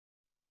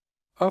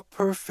A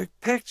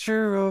perfect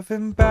picture of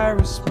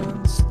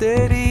embarrassment,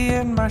 steady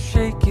in my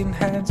shaking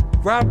hands,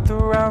 wrapped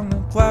around the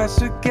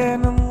glass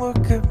again. And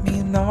look at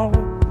me now,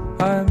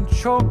 I'm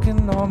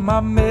choking on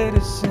my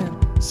medicine.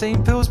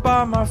 Same pills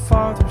by my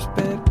father's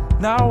bed,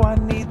 now I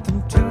need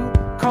them too.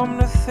 Come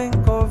to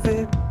think of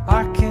it,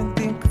 I can't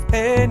think of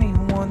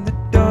anyone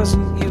that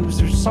doesn't use.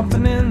 There's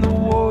something in the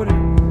water,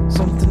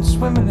 something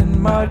swimming in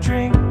my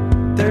drink.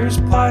 There's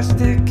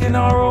plastic in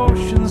our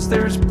oceans,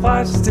 there's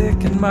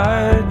plastic in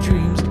my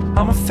dreams.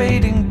 I'm a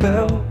fading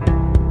belle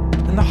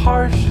in the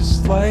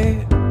harshest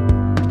light,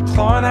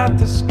 clawing at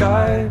the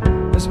sky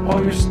as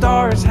all your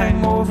stars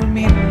hang over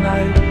me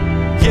tonight.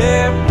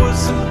 Yeah, it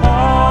was an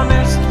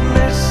honest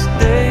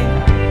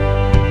mistake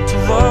to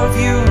love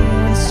you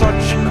in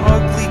such an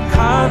ugly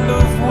kind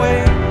of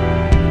way.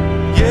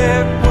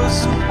 Yeah, it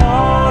was an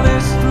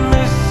honest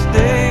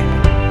mistake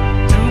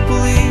to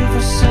believe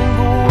a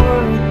single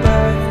word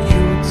that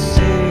you'd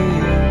say.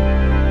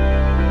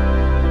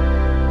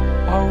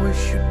 I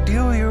wish you'd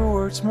deal your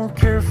words more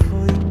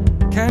carefully.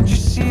 Can't you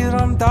see that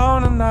I'm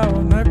down and out?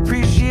 And I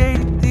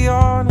appreciate the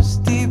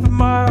honesty, but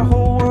my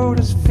whole world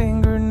is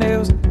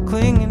fingernails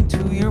clinging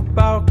to your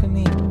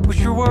balcony. Wish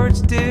your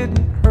words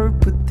didn't hurt,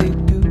 but they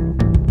do.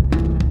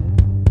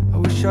 I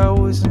wish I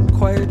wasn't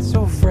quite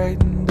so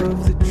frightened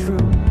of the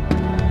truth.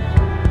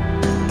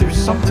 There's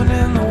something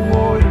in the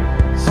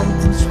water,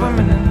 something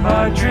swimming in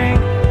my drink.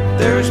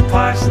 There's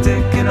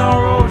plastic in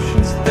our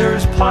oceans,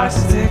 there's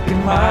plastic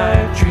in my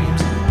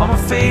dreams. I'm a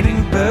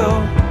fading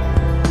belle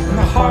in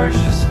the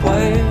harshest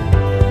light,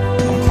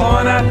 I'm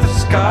clawing at the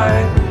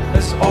sky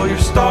as all your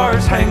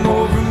stars hang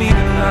over me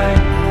tonight.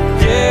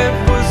 Yeah,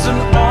 it was an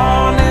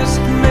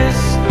honest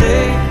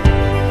mistake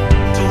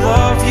to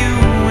love you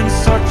in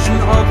such an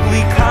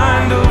ugly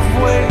kind of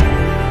way.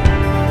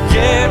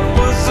 Yeah, it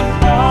was an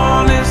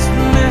honest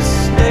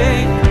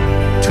mistake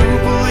to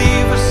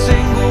believe a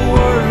single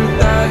word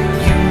that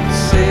you'd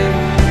say.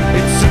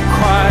 It's a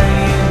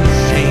crying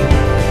shame,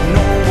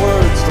 no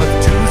words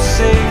left to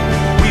say.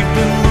 We've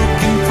been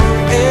looking for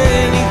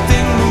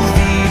anything to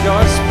lead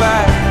us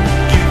back.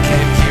 You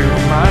can't hear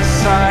my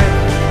side,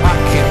 I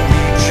can't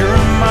read your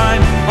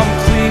mind. I'm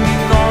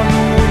clinging on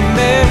to a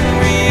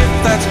memory, if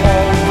that's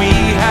all we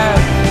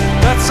have.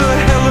 That's a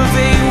hell of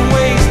a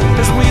waste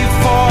as we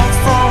fall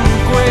from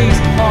grace,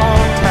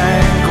 all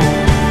tangled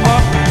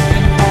up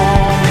in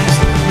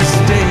honest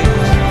mistakes.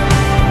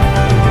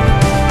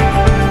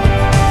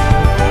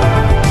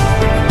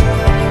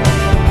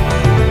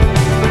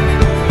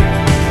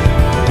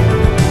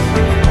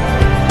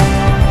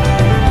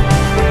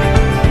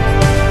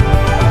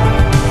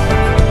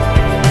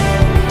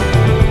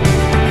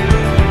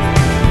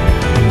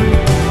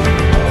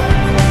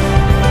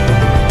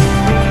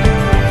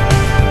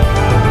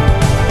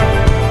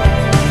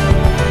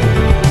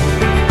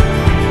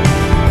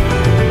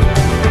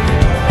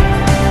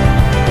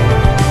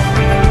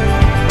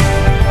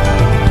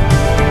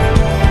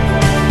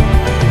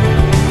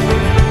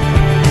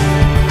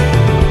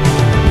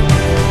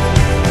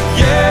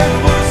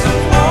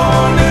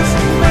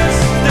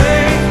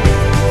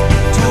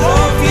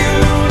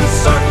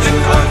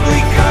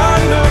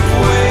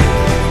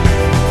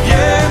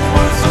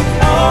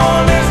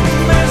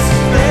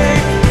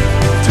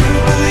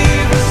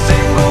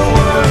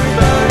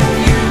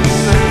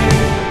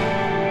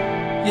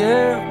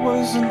 Yeah, it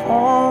was an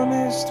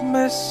honest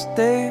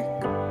mistake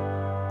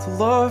to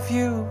love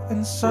you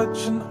in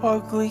such an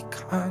ugly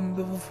kind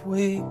of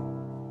way.